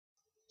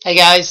Hey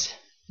guys,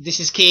 this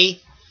is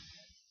Key.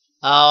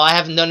 I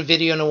haven't done a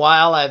video in a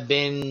while. I've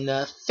been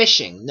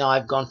fishing. No,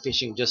 I've gone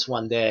fishing just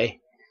one day.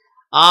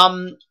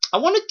 I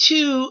wanted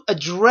to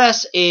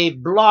address a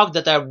blog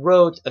that I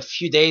wrote a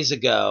few days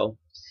ago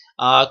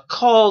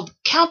called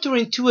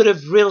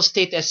Counterintuitive Real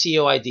Estate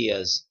SEO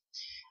Ideas.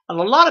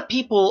 And a lot of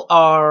people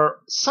are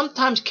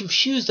sometimes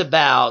confused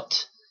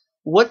about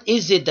what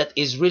is it that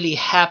is really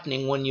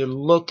happening when you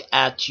look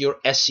at your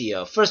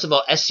SEO. First of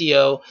all,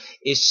 SEO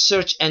is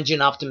search engine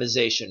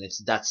optimization.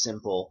 It's that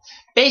simple.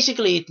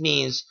 Basically, it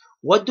means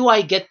what do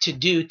I get to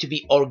do to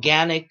be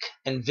organic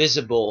and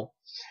visible?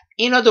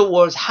 In other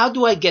words, how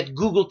do I get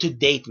Google to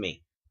date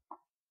me?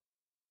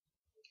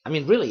 I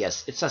mean, really,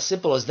 yes, it's as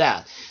simple as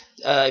that.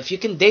 If you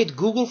can date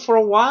Google for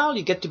a while,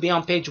 you get to be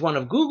on page 1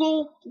 of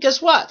Google.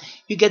 Guess what?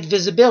 You get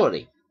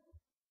visibility.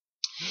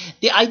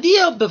 The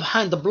idea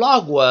behind the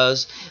blog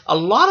was a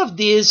lot of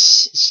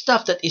this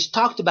stuff that is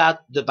talked about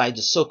by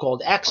the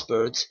so-called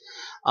experts,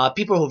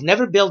 people who've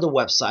never built a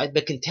website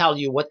but can tell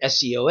you what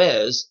SEO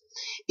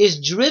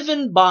is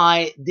driven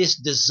by this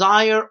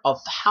desire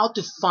of how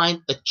to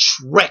find a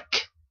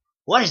trick.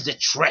 What is the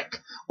trick?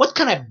 What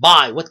can I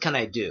buy? What can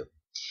I do?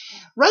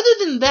 Rather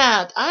than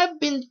that, I've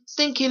been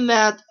thinking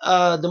that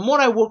the more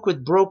I work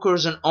with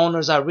brokers and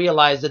owners, I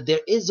realize that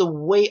there is a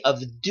way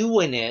of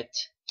doing it.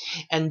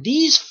 And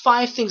these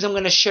 5 things I'm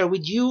going to share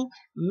with you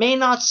may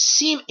not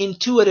seem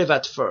intuitive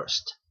at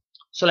first.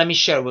 So let me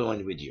share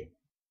one with you.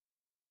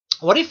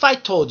 What if I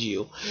told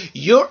you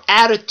your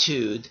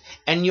attitude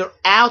and your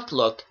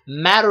outlook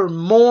matter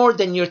more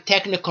than your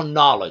technical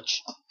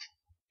knowledge?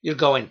 You're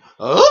going,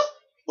 huh?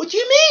 What do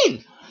you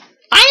mean?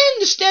 I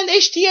understand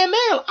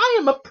HTML. I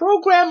am a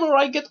programmer.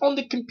 I get on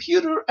the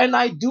computer and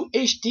I do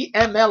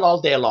HTML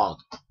all day long.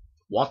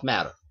 Won't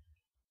matter.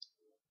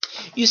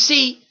 You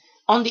see,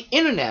 on the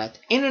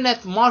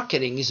internet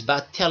marketing is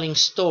about telling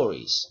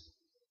stories.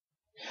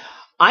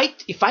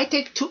 If I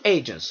take 2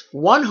 agents,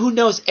 one who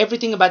knows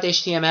everything about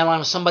HTML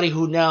and somebody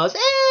who knows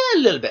a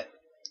little bit.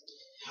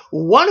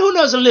 One who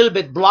knows a little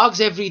bit blogs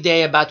every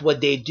day about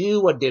what they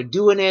do, what they're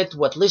doing it,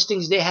 what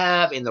listings they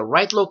have in the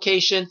right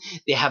location,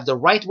 they have the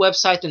right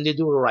website, and they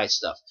do the right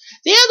stuff.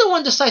 The other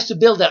one decides to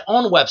build their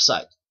own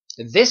website.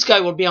 This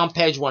guy will be on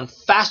page 1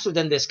 faster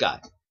than this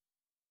guy.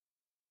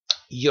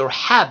 Your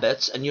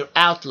habits and your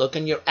outlook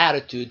and your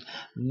attitude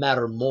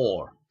matter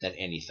more than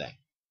anything.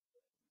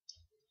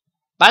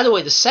 By the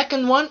way, the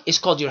second one is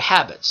called your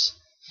habits.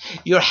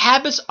 Your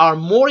habits are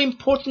more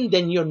important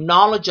than your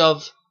knowledge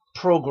of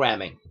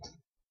programming.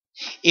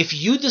 If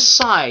you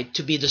decide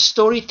to be the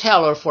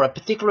storyteller for a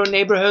particular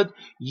neighborhood,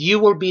 you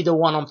will be the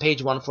one on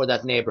page 1 for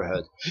that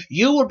neighborhood.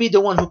 You will be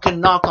the one who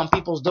can knock on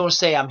people's doors,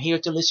 say, I'm here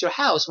to list your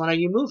house. When are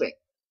you moving?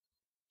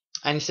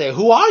 And you say,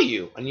 who are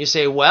you? And you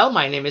say, well,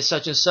 my name is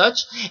such and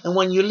such. And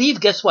when you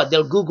leave, guess what?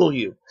 They'll Google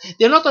you.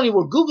 They not only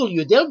will Google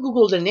you, they'll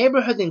Google the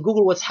neighborhood and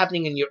Google what's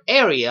happening in your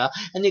area.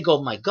 And they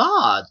go, my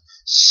God,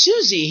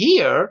 Susie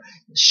here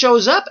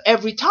shows up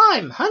every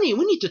time. Honey,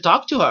 we need to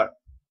talk to her.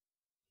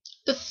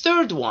 The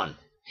third one,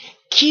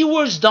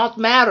 keywords don't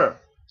matter.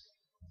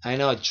 I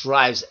know it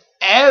drives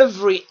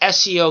every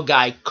SEO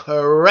guy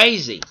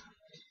crazy.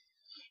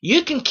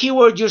 You can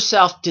keyword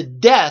yourself to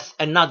death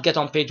and not get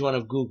on page 1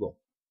 of Google.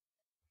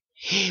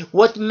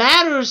 What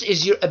matters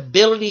is your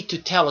ability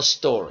to tell a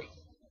story.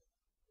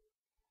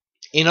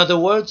 In other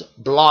words,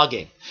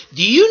 blogging.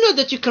 Do you know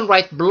that you can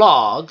write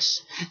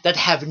blogs that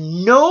have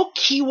no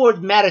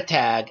keyword meta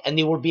tag and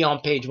they will be on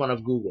page 1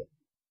 of Google?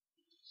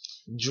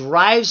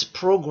 Drives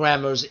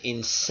programmers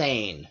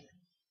insane.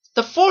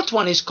 The fourth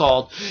one is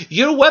called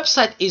your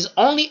website is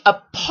only a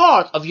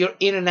part of your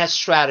internet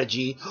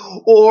strategy,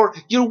 or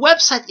your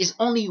website is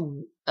only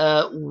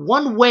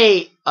one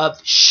way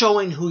of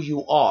showing who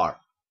you are.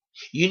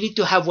 You need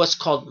to have what's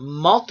called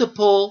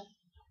multiple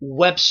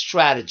web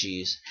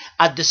strategies.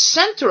 At the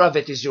center of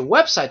it is your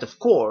website, of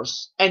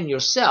course, and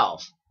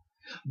yourself.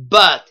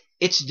 But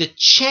it's the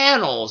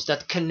channels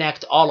that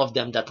connect all of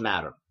them that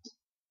matter.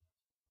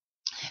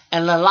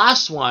 And the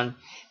last one,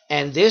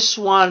 and this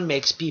one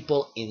makes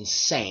people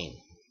insane.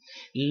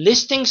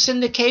 Listing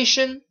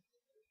syndication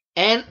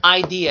and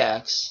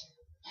IDX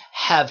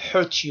have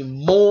hurt you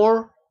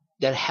more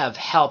than have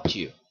helped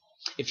you.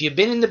 If you've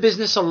been in the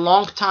business a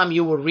long time,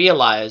 you will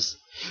realize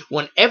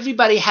when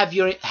everybody has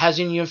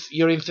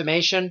your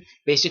information,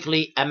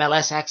 basically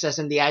MLS access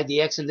and the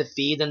IDX and the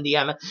feed and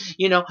the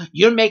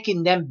you're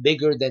making them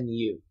bigger than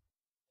you.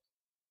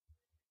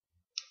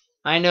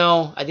 I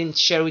know I didn't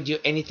share with you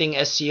anything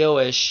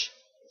SEO-ish,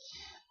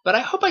 but I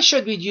hope I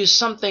shared with you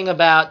something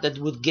about that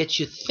would get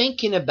you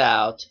thinking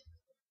about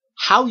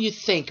how you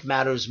think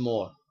matters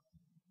more.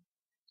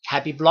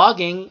 Happy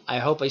blogging. I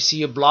hope I see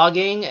you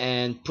blogging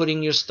and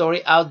putting your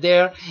story out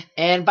there.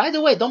 And by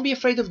the way, don't be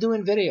afraid of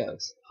doing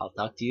videos. I'll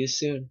talk to you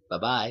soon.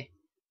 Bye-bye.